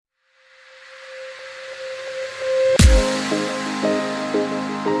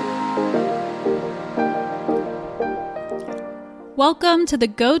Welcome to the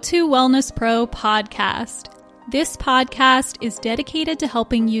Go-To Wellness Pro podcast. This podcast is dedicated to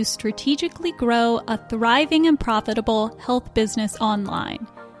helping you strategically grow a thriving and profitable health business online.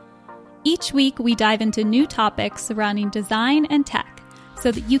 Each week, we dive into new topics surrounding design and tech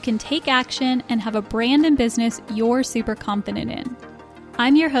so that you can take action and have a brand and business you're super confident in.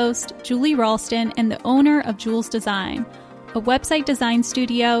 I'm your host, Julie Ralston, and the owner of Jules Design, a website design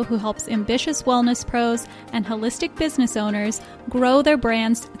studio who helps ambitious wellness pros and holistic business owners grow their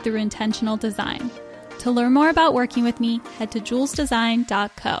brands through intentional design. To learn more about working with me, head to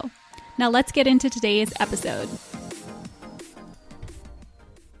julesdesign.co. Now let's get into today's episode.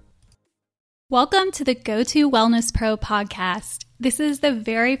 Welcome to the Go-To Wellness Pro podcast. This is the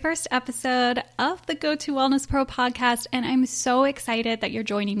very first episode of the Go-To Wellness Pro podcast, and I'm so excited that you're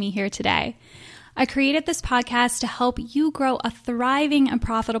joining me here today. I created this podcast to help you grow a thriving and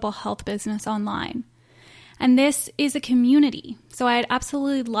profitable health business online. And this is a community, so I'd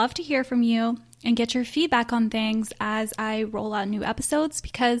absolutely love to hear from you and get your feedback on things as I roll out new episodes,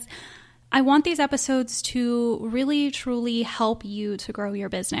 because I want these episodes to really, truly help you to grow your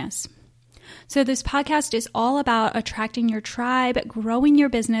business. So this podcast is all about attracting your tribe, growing your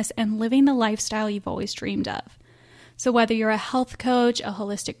business, and living the lifestyle you've always dreamed of. So whether you're a health coach, a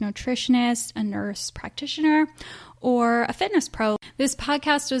holistic nutritionist, a nurse practitioner, or a fitness pro, this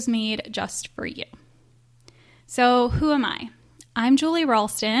podcast was made just for you. So who am I? I'm Julie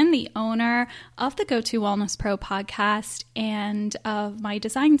Ralston, the owner of the Go-To Wellness Pro podcast and of my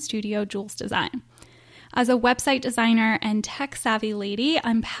design studio, Jules Design. As a website designer and tech-savvy lady,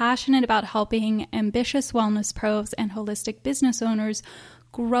 I'm passionate about helping ambitious wellness pros and holistic business owners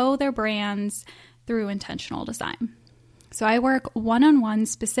grow their brands through intentional design. So I work one-on-one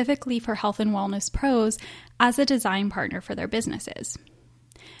specifically for health and wellness pros as a design partner for their businesses.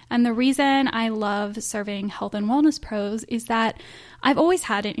 And the reason I love serving health and wellness pros is that I've always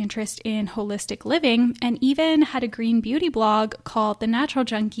had an interest in holistic living and even had a green beauty blog called The Natural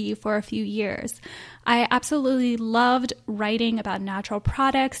Junkie for a few years. I absolutely loved writing about natural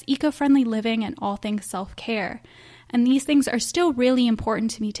products, eco-friendly living, and all things self-care. And these things are still really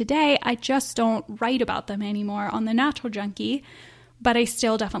important to me today. I just don't write about them anymore on The Natural Junkie, but I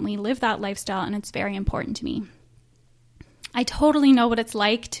still definitely live that lifestyle, and it's very important to me. I totally know what it's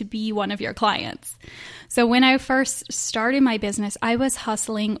like to be one of your clients. So when I first started my business, I was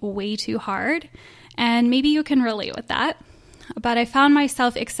hustling way too hard, and maybe you can relate with that. But I found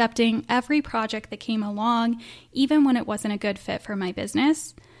myself accepting every project that came along, even when it wasn't a good fit for my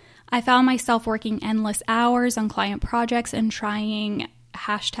business. I found myself working endless hours on client projects and trying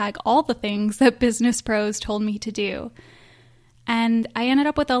 #all the things that business pros told me to do. And I ended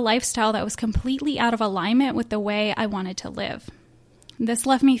up with a lifestyle that was completely out of alignment with the way I wanted to live. This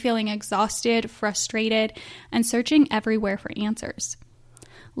left me feeling exhausted, frustrated, and searching everywhere for answers.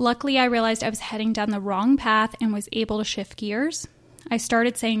 Luckily, I realized I was heading down the wrong path and was able to shift gears. I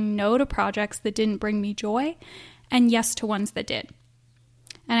started saying no to projects that didn't bring me joy and yes to ones that did.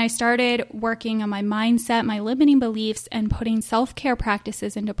 And I started working on my mindset, my limiting beliefs, and putting self-care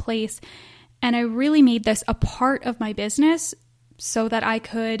practices into place. And I really made this a part of my business so that I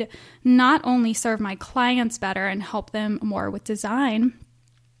could not only serve my clients better and help them more with design,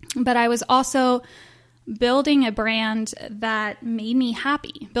 but I was also building a brand that made me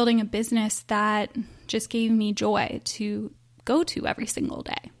happy, building a business that just gave me joy to go to every single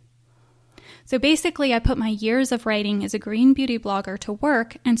day. So basically, I put my years of writing as a green beauty blogger to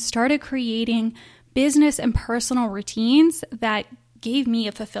work and started creating business and personal routines that gave me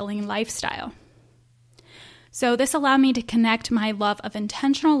a fulfilling lifestyle. So this allowed me to connect my love of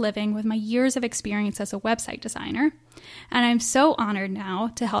intentional living with my years of experience as a website designer. And I'm so honored now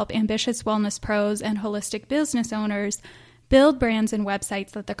to help ambitious wellness pros and holistic business owners build brands and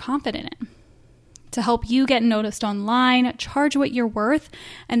websites that they're confident in, to help you get noticed online, charge what you're worth,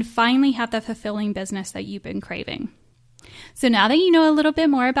 and finally have the fulfilling business that you've been craving. So now that you know a little bit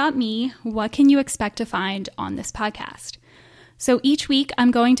more about me, what can you expect to find on this podcast? So each week, I'm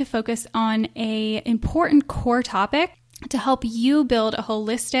going to focus on an important core topic to help you build a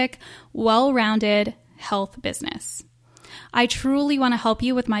holistic, well-rounded health business. I truly want to help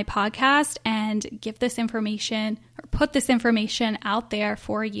you with my podcast and give this information or put this information out there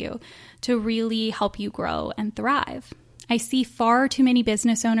for you to really help you grow and thrive. I see far too many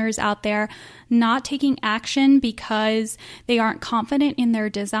business owners out there not taking action because they aren't confident in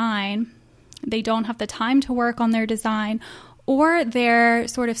their design, they don't have the time to work on their design, or they're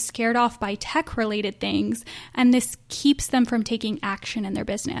sort of scared off by tech-related things, and this keeps them from taking action in their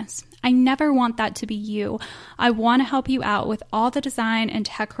business. I never want that to be you. I want to help you out with all the design and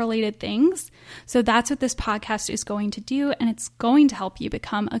tech-related things. So that's what this podcast is going to do, and it's going to help you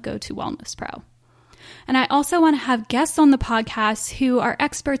become a go-to wellness pro. And I also want to have guests on the podcast who are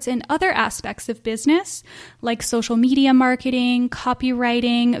experts in other aspects of business, like social media marketing,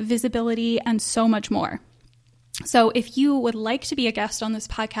 copywriting, visibility, and so much more. So if you would like to be a guest on this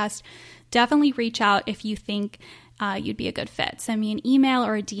podcast, definitely reach out if you think you'd be a good fit. Send me an email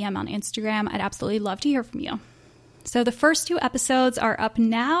or a DM on Instagram. I'd absolutely love to hear from you. So the first 2 episodes are up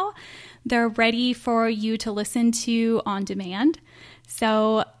now. They're ready for you to listen to on demand.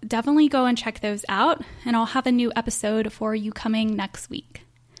 So definitely go and check those out, and I'll have a new episode for you coming next week.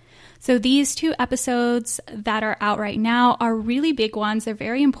 So these 2 episodes that are out right now are really big ones. They're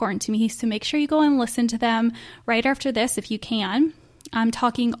very important to me, so make sure you go and listen to them right after this if you can. I'm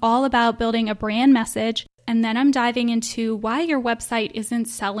talking all about building a brand message, and then I'm diving into why your website isn't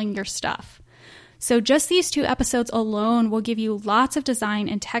selling your stuff. So just these 2 episodes alone will give you lots of design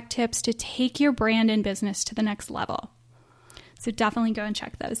and tech tips to take your brand and business to the next level. So definitely go and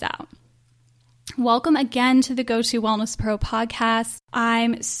check those out. Welcome again to the Go-To Wellness Pro podcast.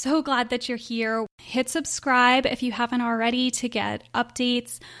 I'm so glad that you're here. Hit subscribe if you haven't already to get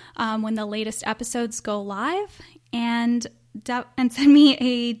updates when the latest episodes go live, and send me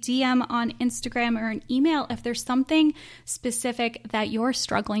a DM on Instagram or an email if there's something specific that you're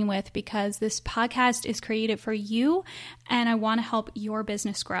struggling with, because this podcast is created for you and I want to help your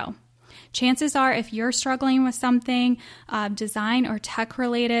business grow. Chances are, if you're struggling with something, design or tech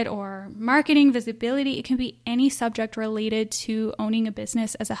related or marketing, visibility, it can be any subject related to owning a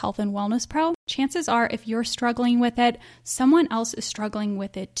business as a health and wellness pro. Chances are, if you're struggling with it, someone else is struggling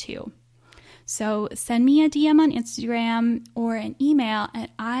with it too. So send me a DM on Instagram or an email,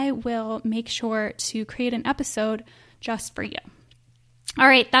 and I will make sure to create an episode just for you. All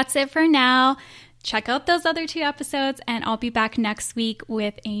right, that's it for now. Check out those other 2 episodes, and I'll be back next week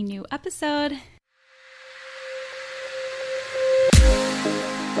with a new episode.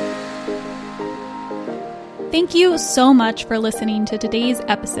 Thank you so much for listening to today's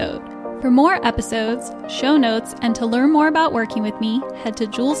episode. For more episodes, show notes, and to learn more about working with me, head to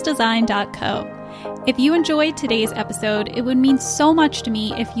julesdesign.co. If you enjoyed today's episode, it would mean so much to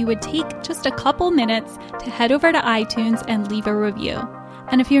me if you would take just a couple minutes to head over to iTunes and leave a review.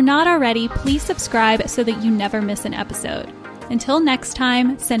 And if you're not already, please subscribe so that you never miss an episode. Until next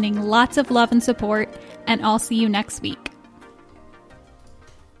time, sending lots of love and support, and I'll see you next week.